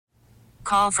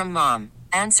Call from mom.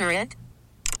 Answer it.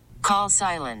 Call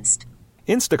silenced.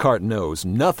 Instacart knows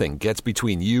nothing gets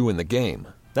between you and the game.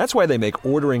 That's why they make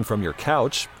ordering from your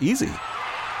couch easy.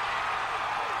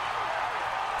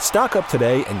 Stock up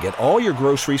today and get all your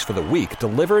groceries for the week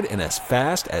delivered in as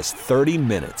fast as 30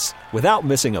 minutes without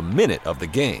missing a minute of the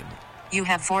game. You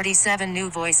have 47 new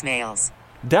voicemails.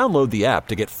 Download the app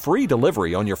to get free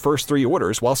delivery on your first 3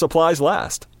 orders while supplies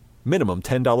last. Minimum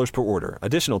 $10 per order.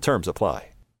 Additional terms apply.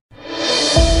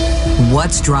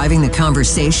 What's driving the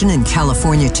conversation in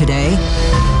California today?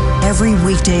 Every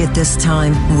weekday at this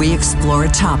time, we explore a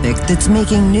topic that's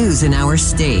making news in our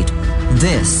state.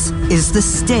 This is the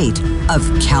State of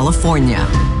California.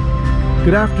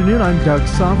 Good afternoon, I'm Doug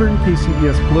Sovern,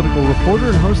 KCBS political reporter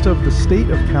and host of The State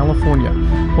of California.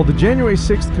 Well, the January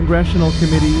 6th Congressional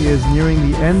Committee is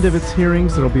nearing the end of its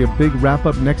hearings. There'll be a big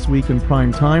wrap-up next week in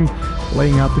prime time,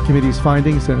 laying out the committee's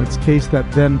findings and its case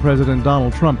that then-President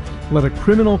Donald Trump led a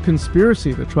criminal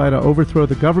conspiracy to try to overthrow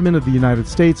the government of the United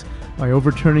States by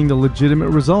overturning the legitimate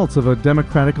results of a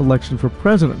Democratic election for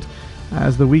president.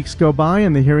 As the weeks go by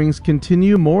and the hearings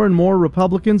continue, more and more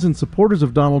Republicans and supporters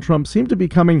of Donald Trump seem to be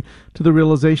coming to the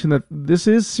realization that this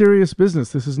is serious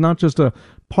business. This is not just a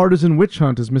partisan witch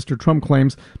hunt, as Mr. Trump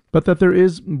claims, but that there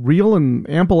is real and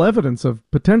ample evidence of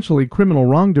potentially criminal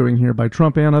wrongdoing here by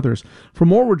Trump and others. For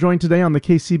more, we're joined today on the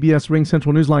KCBS Ring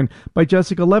Central Newsline by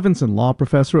Jessica Levinson, law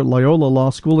professor at Loyola Law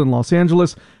School in Los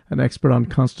Angeles, an expert on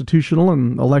constitutional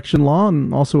and election law,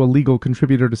 and also a legal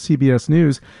contributor to CBS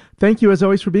News. Thank you, as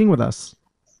always, for being with us.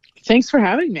 Thanks for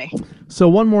having me. So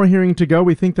one more hearing to go.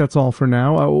 We think that's all for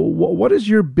now. What is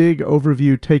your big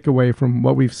overview takeaway from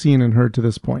what we've seen and heard to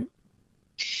this point?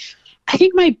 I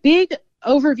think my big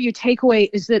overview takeaway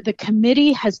is that the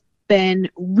committee has been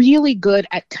really good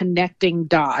at connecting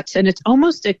dots. And it's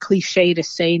almost a cliche to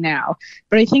say now,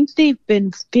 but I think they've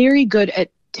been very good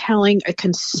at telling a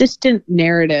consistent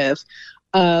narrative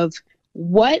of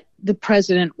what the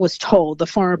president was told, the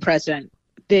former president,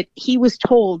 that he was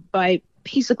told by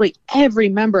basically every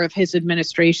member of his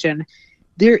administration.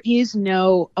 There is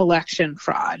no election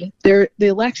fraud. The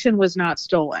election was not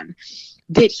stolen.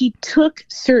 That he took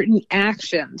certain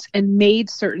actions and made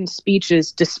certain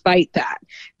speeches despite that.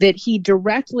 That he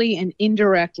directly and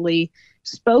indirectly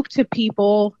spoke to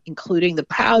people, including the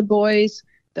Proud Boys,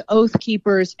 the Oath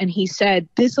Keepers, and he said,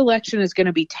 this election is going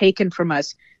to be taken from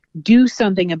us. Do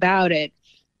something about it.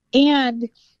 And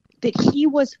that he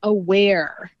was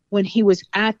aware when he was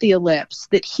at the ellipse,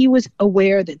 that he was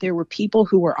aware that there were people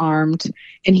who were armed,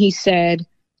 and he said,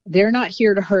 they're not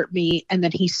here to hurt me, and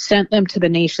then he sent them to the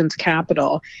nation's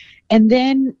capital, and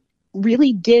then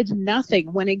really did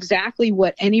nothing when exactly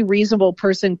what any reasonable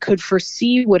person could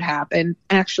foresee would happen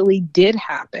actually did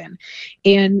happen.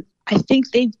 And I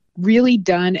think they've really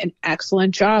done an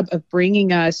excellent job of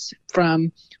bringing us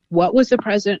from what was the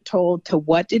president told to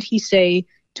what did he say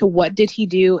to what did he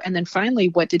do, and then finally,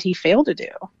 what did he fail to do?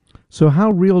 So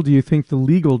how real do you think the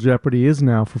legal jeopardy is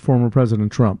now for former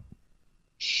President Trump?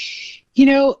 You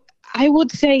know, I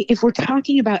would say if we're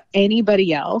talking about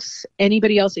anybody else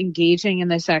engaging in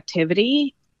this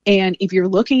activity, and if you're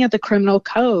looking at the criminal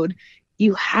code,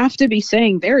 you have to be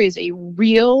saying there is a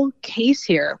real case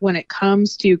here when it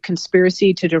comes to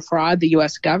conspiracy to defraud the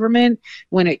U.S. government,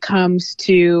 when it comes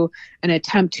to an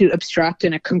attempt to obstruct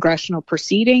in a congressional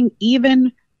proceeding,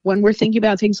 even when we're thinking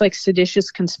about things like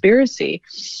seditious conspiracy.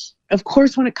 Of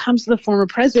course, when it comes to the former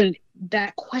president,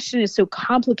 that question is so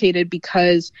complicated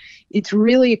because it's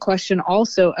really a question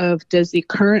also of, does the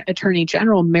current Attorney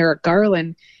General, Merrick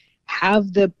Garland,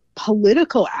 have the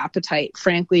political appetite,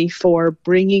 frankly, for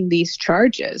bringing these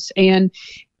charges? And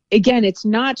again, it's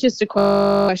not just a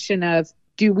question of,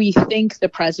 do we think the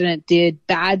president did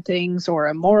bad things or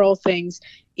immoral things?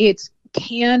 It's,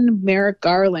 can Merrick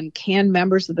Garland, can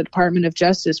members of the Department of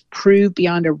Justice prove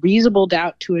beyond a reasonable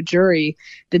doubt to a jury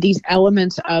that these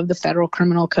elements of the federal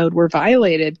criminal code were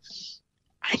violated?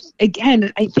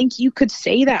 I think you could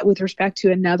say that with respect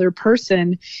to another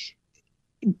person.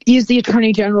 Is the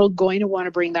Attorney General going to want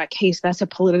to bring that case? That's a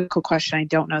political question. I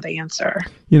don't know the answer.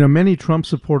 You know, many Trump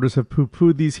supporters have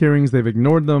poo-pooed these hearings. They've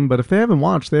ignored them. But if they haven't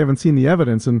watched, they haven't seen the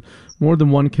evidence. And more than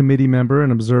one committee member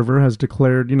and observer has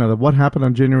declared, that what happened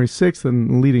on January 6th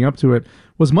and leading up to it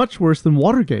was much worse than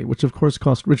Watergate, which, of course,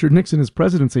 cost Richard Nixon his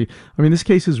presidency. I mean, this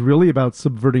case is really about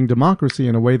subverting democracy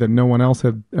in a way that no one else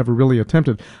had ever really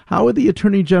attempted. How would the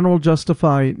Attorney General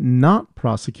justify not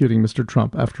prosecuting Mr.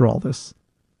 Trump after all this?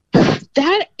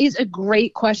 That is a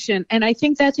great question. And I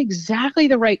think that's exactly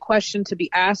the right question to be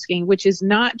asking, which is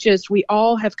not just, we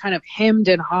all have kind of hemmed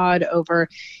and hawed over,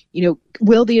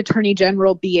 will the Attorney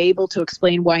General be able to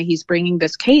explain why he's bringing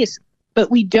this case? But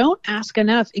we don't ask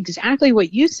enough exactly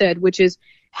what you said, which is,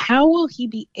 how will he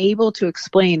be able to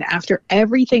explain after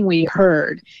everything we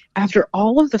heard, after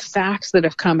all of the facts that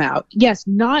have come out? Yes,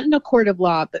 not in a court of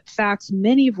law, but facts,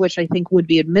 many of which I think would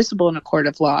be admissible in a court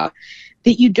of law,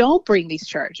 that you don't bring these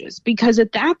charges. Because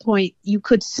at that point, you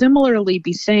could similarly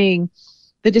be saying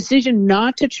the decision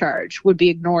not to charge would be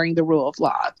ignoring the rule of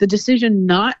law. The decision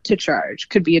not to charge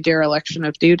could be a dereliction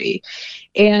of duty.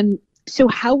 And so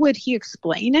how would he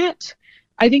explain it?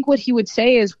 I think what he would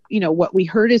say is, what we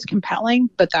heard is compelling,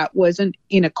 but that wasn't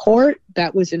in a court.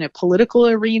 That was in a political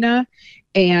arena.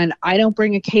 And I don't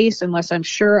bring a case unless I'm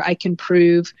sure I can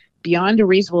prove beyond a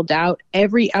reasonable doubt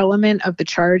every element of the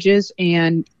charges.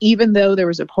 And even though there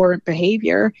was abhorrent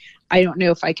behavior, I don't know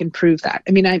if I can prove that.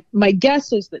 I mean, my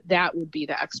guess is that would be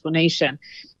the explanation.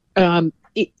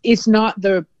 It's not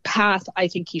the path I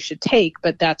think he should take,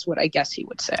 but that's what I guess he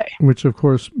would say. Which, of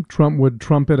course, Trump would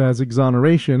trumpet as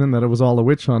exoneration and that it was all a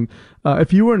witch hunt.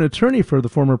 If you were an attorney for the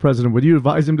former president, would you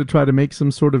advise him to try to make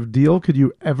some sort of deal? Could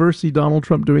you ever see Donald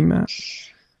Trump doing that?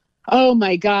 Oh,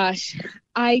 my gosh.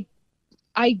 I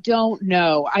don't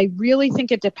know. I really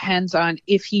think it depends on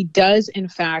if he does, in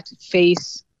fact,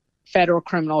 face federal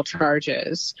criminal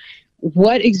charges,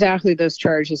 what exactly those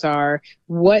charges are,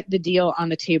 what the deal on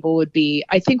the table would be.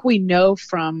 I think we know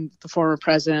from the former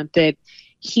president that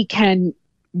he can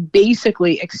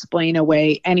basically explain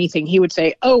away anything. He would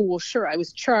say, oh, well, sure, I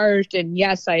was charged, and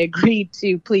yes, I agreed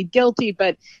to plead guilty,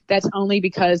 but that's only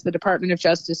because the Department of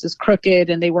Justice is crooked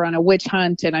and they were on a witch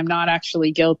hunt and I'm not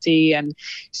actually guilty. And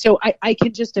so I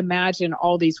can just imagine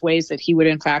all these ways that he would,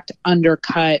 in fact,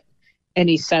 undercut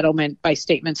any settlement by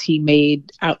statements he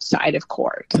made outside of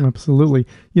court. Absolutely.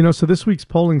 So this week's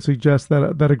polling suggests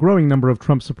that a growing number of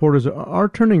Trump supporters are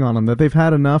turning on him, that they've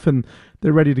had enough and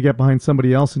they're ready to get behind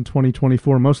somebody else in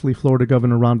 2024, mostly Florida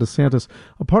Governor Ron DeSantis.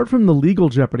 Apart from the legal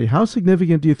jeopardy, how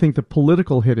significant do you think the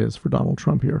political hit is for Donald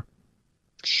Trump here?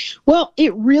 Well,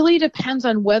 it really depends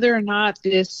on whether or not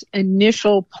this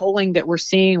initial polling that we're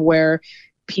seeing, where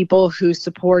people who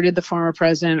supported the former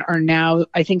president are now,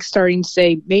 I think, starting to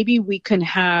say maybe we can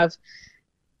have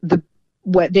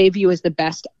what they view as the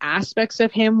best aspects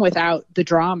of him without the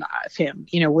drama of him,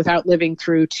 without living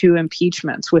through 2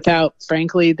 impeachments, without,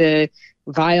 frankly, the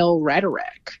vile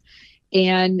rhetoric.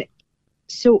 And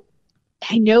so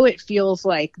I know it feels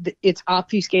like it's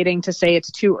obfuscating to say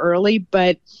it's too early,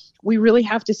 but we really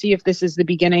have to see if this is the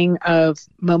beginning of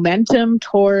momentum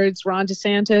towards Ron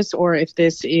DeSantis or if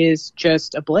this is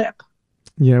just a blip.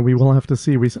 Yeah, we will have to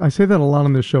see. I say that a lot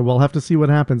on this show. We'll have to see what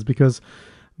happens because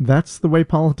that's the way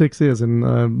politics is.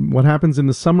 And what happens in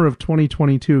the summer of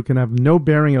 2022 can have no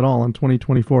bearing at all on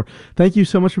 2024. Thank you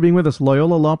so much for being with us,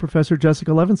 Loyola Law Professor Jessica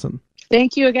Levinson.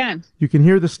 Thank you again. You can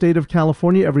hear The State of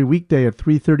California every weekday at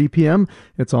 3:30 p.m.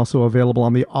 It's also available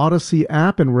on the Odyssey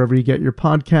app and wherever you get your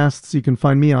podcasts. You can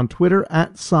find me on Twitter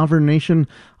at SovernNation.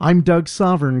 I'm Doug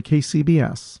Sovern,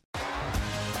 KCBS.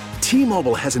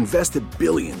 T-Mobile has invested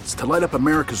billions to light up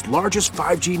America's largest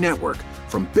 5G network,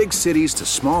 from big cities to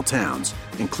small towns,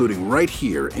 including right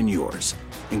here in yours.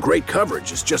 And great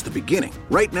coverage is just the beginning.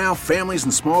 Right now, families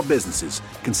and small businesses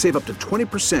can save up to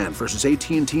 20% versus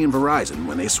AT&T and Verizon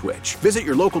when they switch. Visit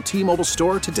your local T-Mobile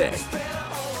store today.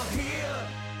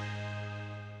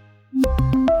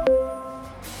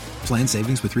 Plan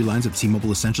savings with 3 lines of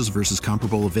T-Mobile Essentials versus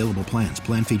comparable available plans.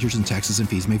 Plan features and taxes and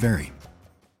fees may vary.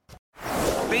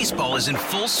 Baseball is in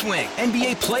full swing.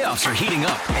 NBA playoffs are heating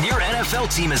up, and your NFL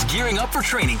team is gearing up for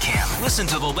training camp. Listen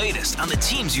to the latest on the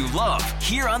teams you love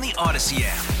here on the Odyssey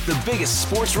app. The biggest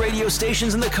sports radio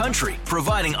stations in the country,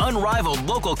 providing unrivaled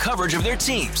local coverage of their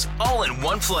teams, all in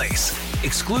one place.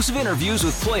 Exclusive interviews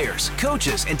with players,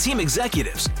 coaches, and team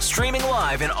executives, streaming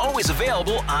live and always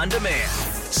available on demand.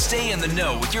 Stay in the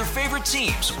know with your favorite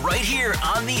teams right here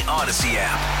on the Odyssey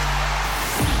app.